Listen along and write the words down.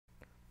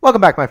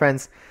Welcome back, my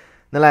friends.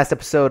 In the last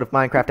episode of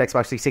Minecraft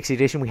Xbox 360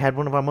 Edition, we had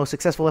one of our most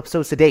successful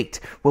episodes to date,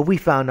 where we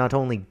found not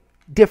only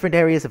different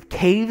areas of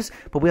caves,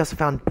 but we also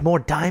found more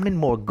diamond,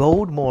 more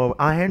gold, more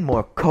iron,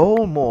 more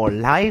coal, more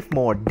life,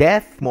 more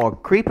death, more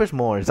creepers,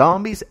 more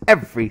zombies,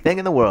 everything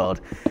in the world.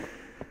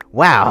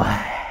 Wow,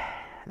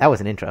 that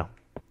was an intro.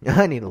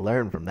 I need to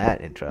learn from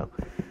that intro.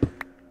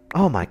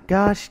 Oh my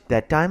gosh,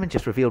 that diamond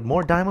just revealed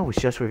more diamond, which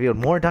just revealed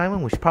more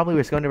diamond, which probably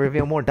was going to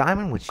reveal more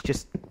diamond, which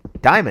just...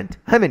 diamond!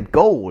 I'm in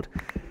gold!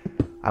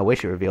 I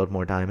wish it revealed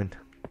more diamond.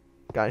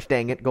 Gosh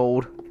dang it,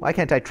 gold. Why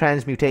can't I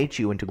transmutate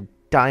you into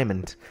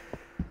diamond?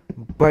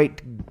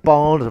 Bright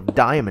balls of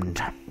diamond.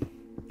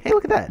 Hey,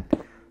 look at that.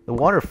 The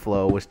water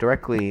flow was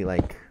directly,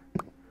 like...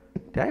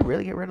 Did I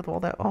really get rid of all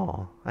that?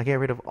 Oh, I get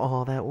rid of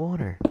all that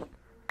water.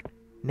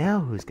 Now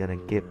who's gonna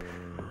get...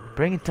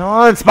 Bring it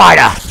on,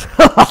 spider!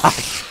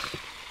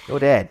 You're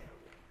dead.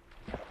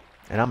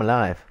 And I'm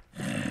alive.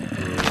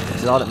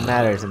 This is all that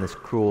matters in this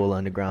cruel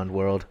underground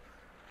world.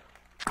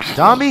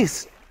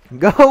 Zombies!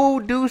 Go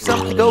do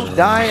something. Go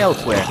die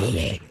elsewhere.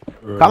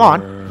 Come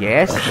on.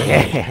 Yes,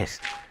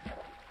 yes.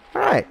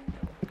 Alright.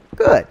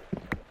 Good.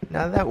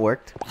 Now that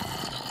worked.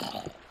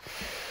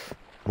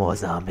 More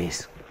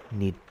zombies.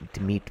 Need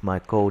to meet my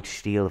cold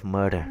steel of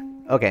murder.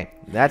 Okay.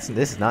 This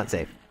is not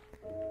safe.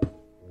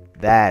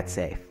 That's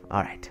safe.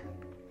 Alright.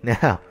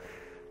 Now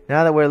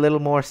that we're a little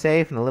more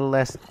safe and a little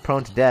less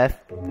prone to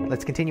death,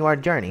 let's continue our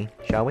journey,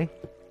 shall we?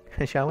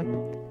 Shall we?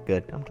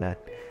 Good, I'm glad.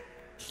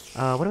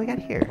 What do we got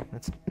here?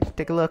 Let's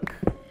take a look.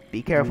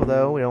 Be careful,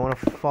 though. We don't want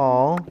to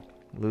fall.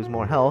 Lose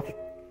more health.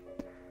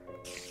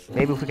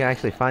 Maybe if we can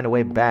actually find a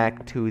way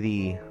back to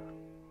the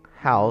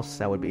house,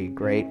 that would be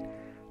great.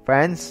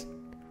 Friends,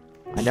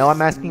 I know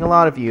I'm asking a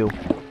lot of you,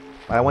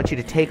 but I want you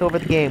to take over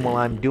the game while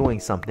I'm doing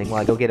something,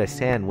 while I go get a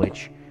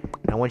sandwich.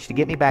 And I want you to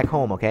get me back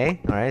home, okay?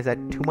 Alright, is that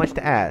too much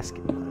to ask?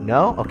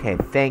 No? Okay,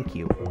 thank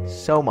you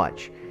so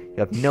much. You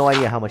have no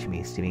idea how much it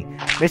means to me.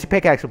 Mr.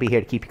 Pickaxe will be here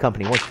to keep you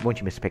company, won't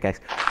you, Mr. Pickaxe?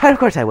 And of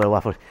course I will,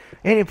 Waffles.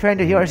 Any friend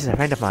of yours is a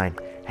friend of mine,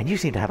 and you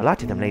seem to have a lot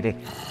to them lately.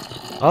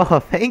 Oh,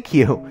 thank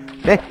you.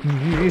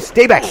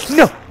 Stay back.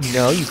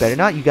 No, you better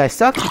not. You guys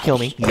suck if you kill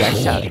me. You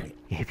guys suck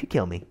if you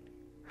kill me.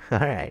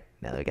 Alright,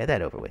 now that we got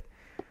that over with.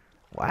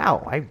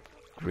 Wow, I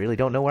really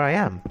don't know where I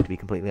am, to be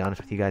completely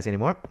honest with you guys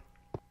anymore.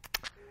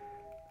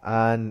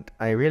 And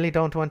I really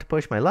don't want to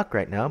push my luck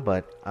right now,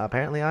 but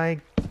apparently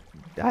I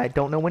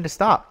don't know when to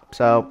stop.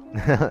 So,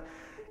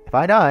 if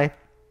I die,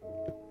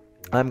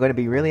 I'm going to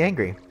be really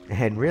angry.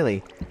 And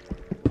really,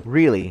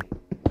 really,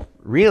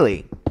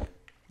 really,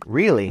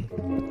 really,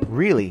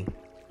 really,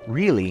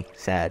 really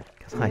sad.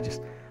 Because I'm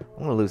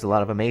going to lose a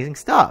lot of amazing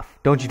stuff.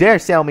 Don't you dare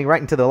sail me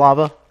right into the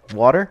lava.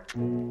 Water?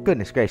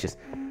 Goodness gracious.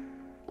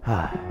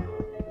 I'm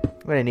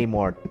going to need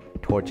more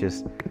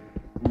torches.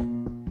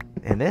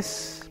 And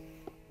this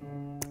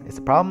is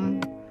the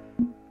problem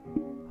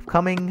of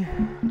coming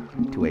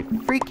to a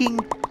freaking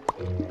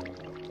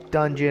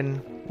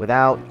dungeon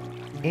without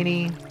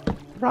any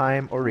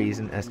rhyme or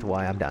reason as to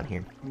why I'm down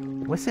here.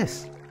 What's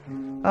this?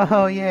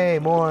 Oh, yay,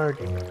 more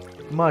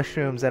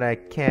mushrooms that I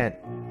can't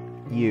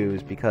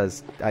use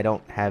because I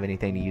don't have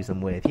anything to use them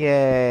with.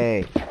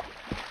 Yay!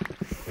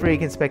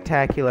 Freaking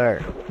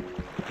spectacular.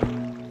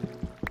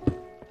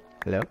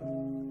 Hello?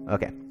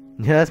 Okay.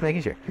 Just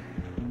making sure.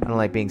 I don't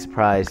like being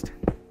surprised.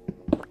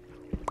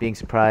 Being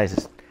surprised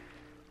is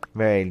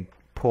very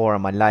poor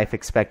on my life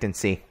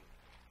expectancy.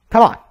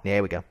 Come on!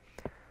 There we go.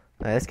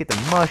 Let's get the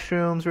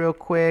mushrooms real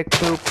quick.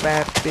 Boop,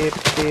 bap, beep,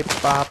 beep,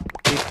 bop.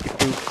 Beep, beep,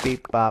 boop,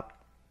 beep,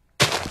 bop.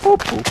 Boop,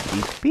 boop,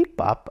 beep, beep,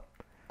 bop.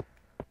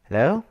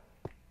 Hello?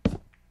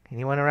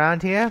 Anyone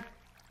around here?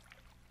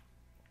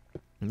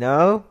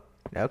 No?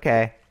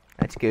 Okay.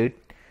 That's good.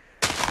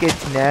 Good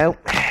to know.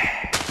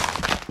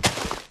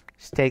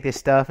 Let's take this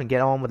stuff and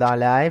get on with our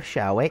lives,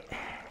 shall we?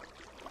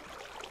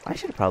 I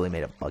should have probably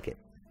made a bucket.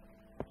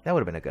 That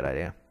would have been a good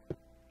idea.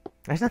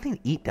 There's nothing to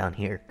eat down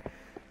here.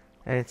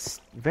 And it's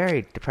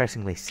very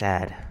depressingly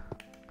sad.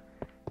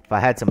 If I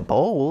had some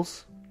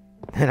bowls,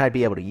 then I'd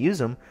be able to use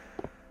them.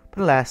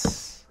 But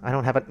alas, I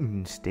don't have a...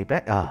 stay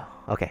back. Oh,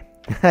 okay.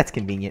 That's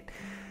convenient.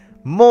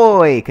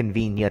 Muy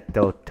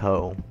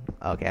conveniento.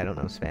 Okay, I don't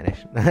know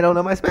Spanish. I don't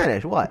know my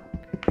Spanish. What?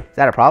 Is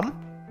that a problem?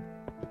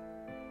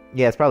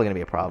 Yeah, it's probably going to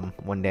be a problem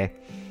one day.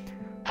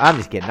 I'm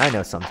just kidding. I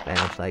know some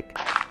Spanish, like...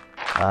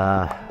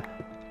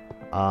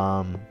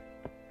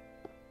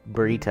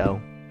 burrito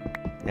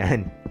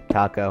and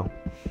taco.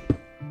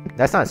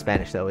 That's not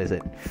Spanish though, is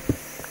it?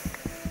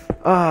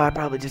 Oh, I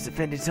probably just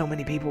offended so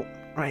many people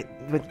right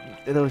with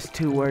those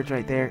two words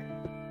right there.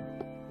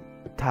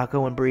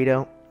 Taco and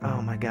burrito.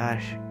 Oh my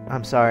gosh.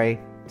 I'm sorry,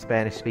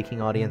 Spanish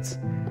speaking audience.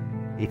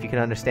 If you can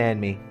understand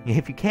me.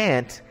 If you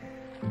can't,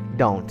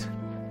 don't.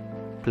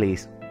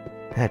 Please.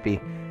 That'd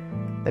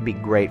be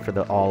great for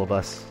all of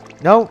us.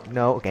 No,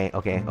 okay,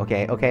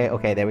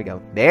 there we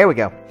go. There we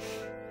go.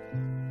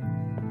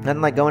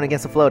 Nothing like going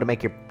against the flow to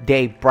make your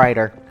day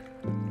brighter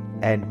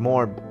and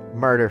more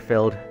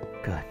murder-filled.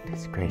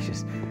 Goodness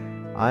gracious.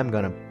 I'm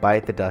gonna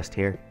bite the dust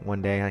here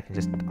one day.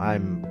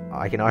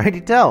 I can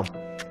already tell.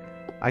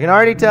 I can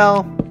already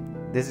tell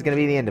this is gonna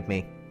be the end of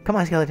me. Come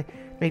on, skeleton.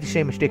 Make the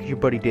same mistake as your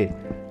buddy did.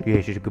 Yeah,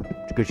 he's a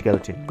good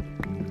skeleton.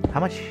 How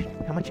much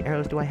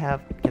arrows do I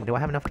have? Do I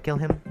have enough to kill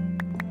him?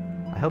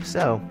 I hope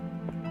so.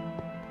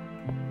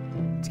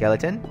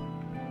 Skeleton?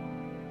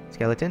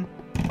 Skeleton?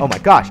 Oh my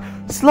gosh!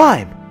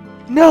 Slime!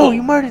 No,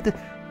 you murdered the...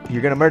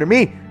 You're gonna murder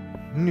me!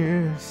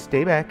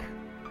 Stay back.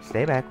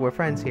 Stay back. We're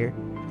friends here.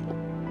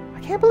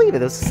 I can't believe it.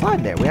 There's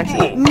slime there. We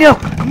actually... No!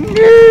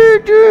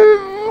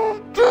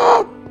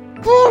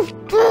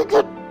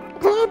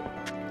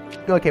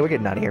 Okay, we're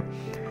getting out of here.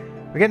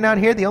 We're getting out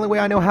of here the only way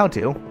I know how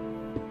to.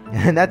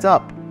 And that's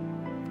up.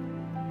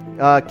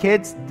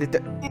 Kids...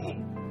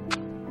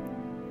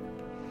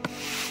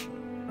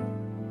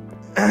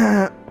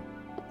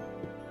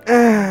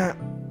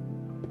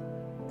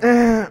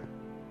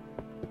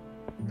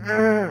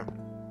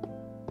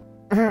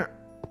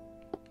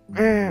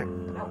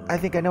 I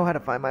think I know how to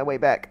find my way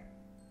back.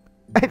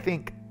 I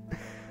think.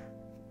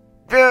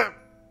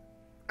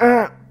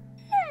 I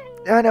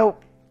know.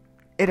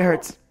 It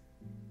hurts.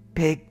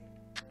 Pig.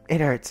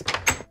 It hurts.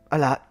 A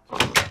lot.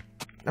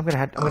 I'm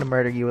gonna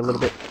murder you a little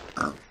bit.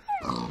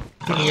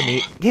 Give me your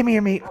meat. Give me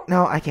your meat.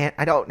 No, I can't.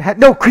 I don't have...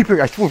 No,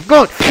 creeper! I swear to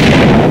God!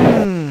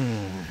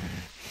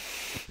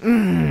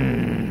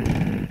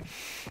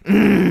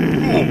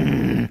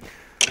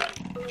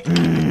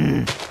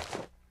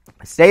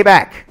 Stay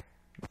back,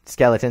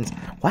 skeletons.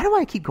 Why do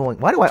I keep going?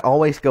 Why do I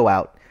always go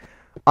out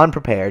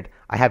unprepared?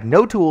 I have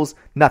no tools,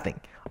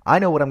 nothing. I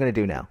know what I'm going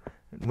to do now.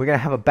 We're going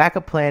to have a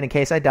backup plan in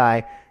case I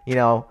die. You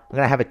know, I'm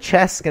going to have a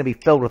chest going to be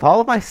filled with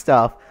all of my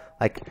stuff,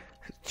 like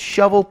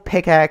shovel,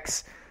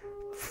 pickaxe,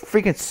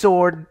 freaking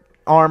sword,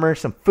 armor,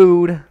 some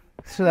food.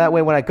 So that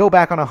way when I go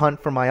back on a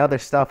hunt for my other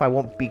stuff, I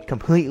won't be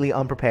completely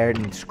unprepared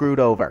and screwed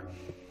over.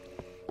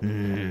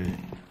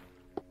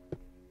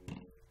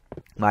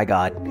 My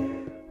God.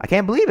 I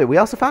can't believe it. We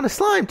also found a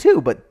slime too,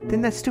 but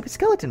then that stupid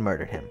skeleton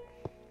murdered him.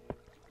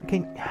 Oh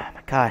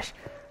my gosh.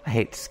 I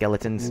hate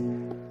skeletons.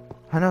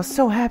 And I was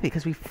so happy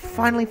because we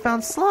finally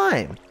found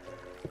slime.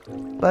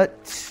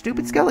 But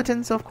stupid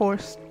skeletons, of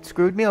course,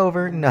 screwed me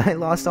over and I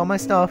lost all my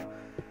stuff.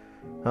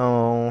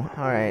 Oh,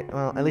 alright.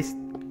 Well, at least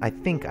I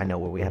think I know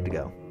where we have to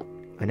go.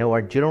 I know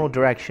our general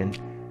direction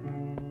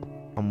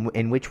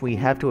in which we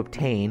have to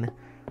obtain,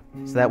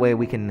 so that way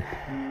we can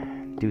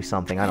do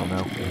something. I don't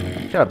know.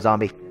 Shut up,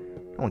 zombie.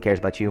 No one cares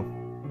about you.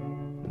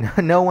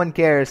 No one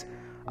cares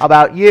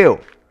about you.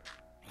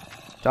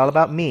 It's all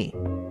about me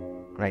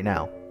right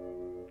now.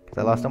 Because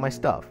I lost all my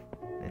stuff.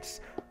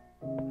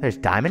 There's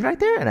diamond right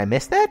there, and I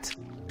missed that?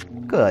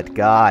 Good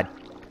God.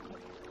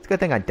 It's a good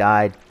thing I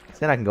died. So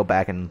then I can go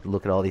back and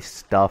look at all these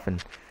stuff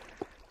and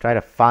try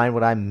to find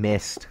what I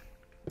missed.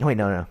 Oh, wait,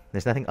 no.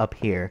 There's nothing up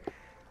here.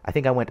 I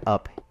think I went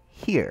up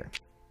here.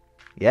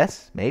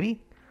 Yes?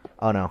 Maybe?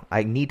 Oh, no.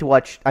 I need to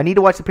watch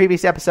the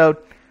previous episode.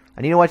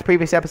 I need to watch the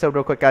previous episode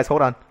real quick, guys.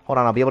 Hold on.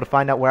 I'll be able to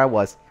find out where I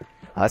was.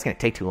 Oh, that's going to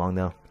take too long,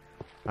 though.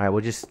 All right,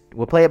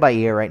 we'll play it by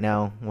ear right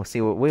now. We'll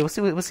see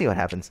what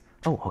happens.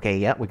 Oh, okay,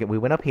 yeah. We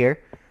went up here.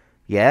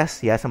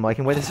 Yes, I'm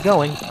liking where this is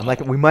going. I'm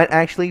liking... We might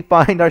actually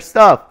find our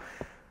stuff.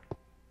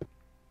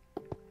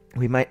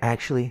 We might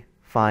actually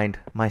find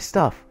my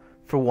stuff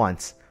for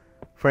once.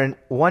 For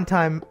one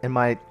time in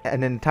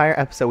an entire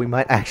episode, we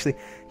might actually...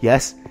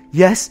 Yes,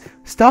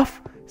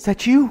 stuff. Is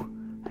that you?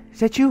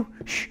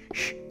 Shh.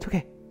 It's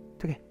okay.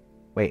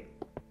 Wait,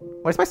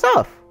 where's my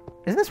stuff?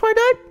 Isn't this where I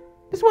died?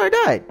 This is where I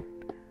died.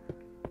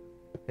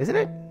 Isn't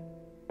it?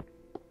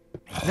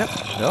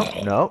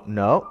 No.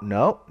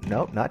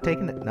 Not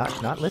taking it.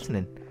 Not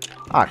listening.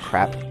 Ah,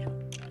 crap.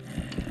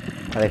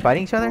 Are they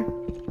fighting each other?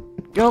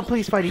 Yo,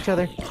 please fight each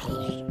other.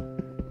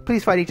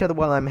 Please fight each other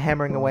while I'm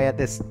hammering away at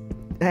this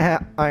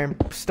iron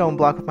stone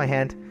block with my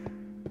hand.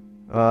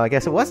 I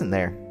guess it wasn't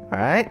there.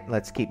 Alright,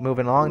 let's keep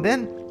moving along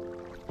then.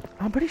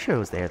 I'm pretty sure it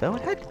was there, though.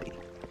 It had to be.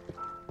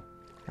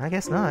 I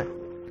guess not.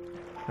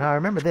 Now, I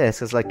remember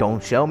this. It's like,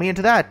 don't show me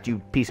into that, you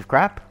piece of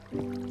crap.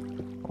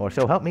 Or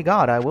so help me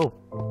God, I will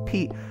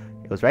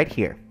It was right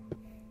here.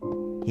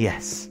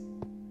 Yes.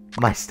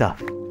 My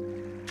stuff.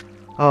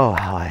 Oh,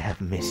 how I have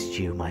missed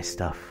you, my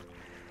stuff.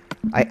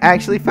 I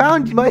actually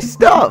found my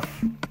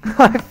stuff!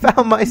 I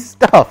found my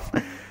stuff!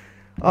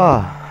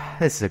 Oh,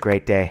 this is a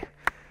great day.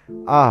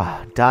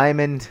 Ah,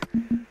 diamond.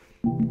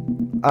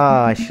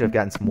 I should have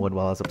gotten some wood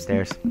while I was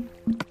upstairs.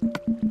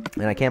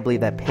 And I can't believe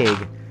that pig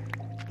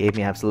gave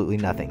me absolutely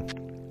nothing.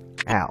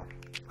 Ow.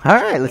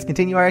 Alright, let's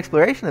continue our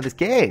exploration of this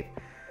cave.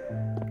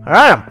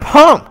 Alright, I'm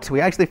pumped!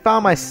 We actually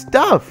found my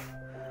stuff!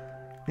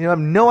 You know, I have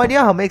no idea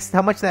how much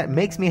that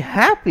makes me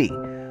happy.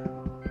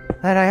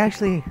 That I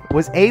actually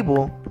was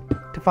able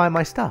to find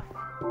my stuff.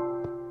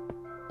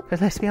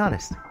 Because let's be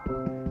honest,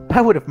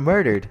 I would have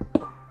murdered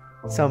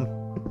some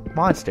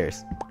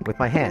monsters with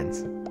my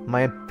hands.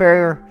 My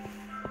bare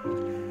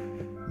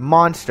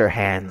monster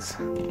hands.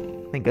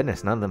 Thank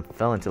goodness none of them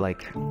fell into,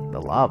 like,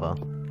 the lava.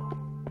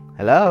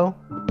 Hello?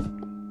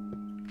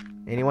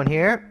 Anyone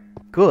here?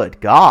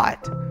 Good God.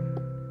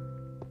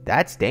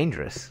 That's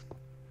dangerous.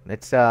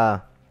 Let's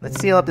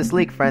seal up this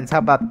leak, friends. How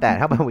about that?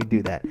 How about we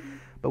do that?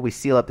 but we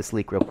seal up this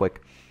leak real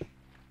quick.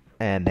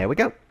 And there we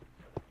go.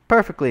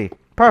 Perfectly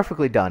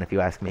done, if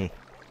you ask me.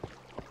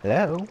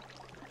 Hello?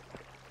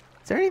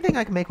 Is there anything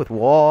I can make with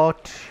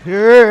water?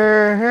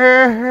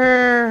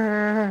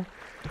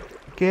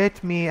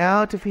 Get me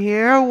out of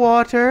here,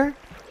 water.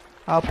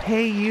 I'll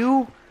pay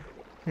you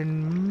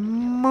in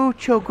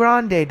mucho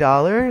grande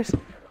dollars.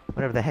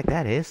 Whatever the heck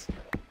that is.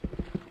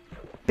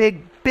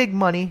 Big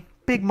money.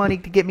 Big money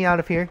to get me out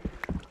of here.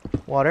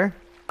 Water.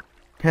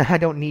 I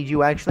don't need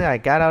you, actually. I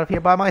got out of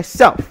here by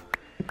myself.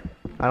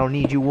 I don't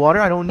need you,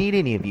 water. I don't need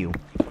any of you.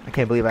 I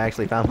can't believe I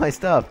actually found my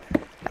stuff.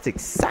 That's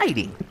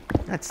exciting.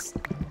 That's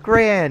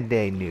grande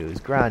news.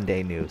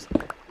 Grande news.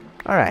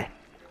 Alright.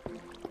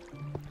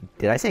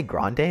 Did I say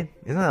grande?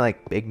 Isn't that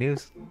like big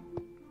news?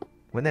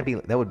 Wouldn't that be...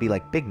 That would be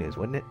like big news,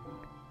 wouldn't it?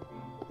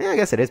 Yeah, I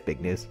guess it is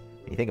big news.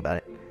 When you think about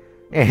it.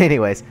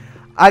 Anyways,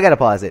 I gotta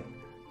pause it.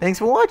 Thanks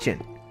for watching.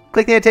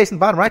 Click the annotation in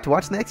the bottom right to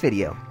watch the next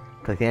video.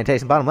 Click the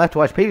annotation in the bottom left to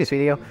watch the previous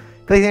video.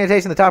 Click the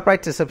annotation in the top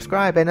right to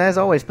subscribe. And as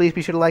always, please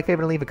be sure to like,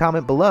 favorite, and leave a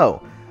comment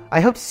below.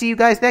 I hope to see you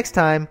guys next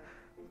time.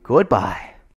 Goodbye.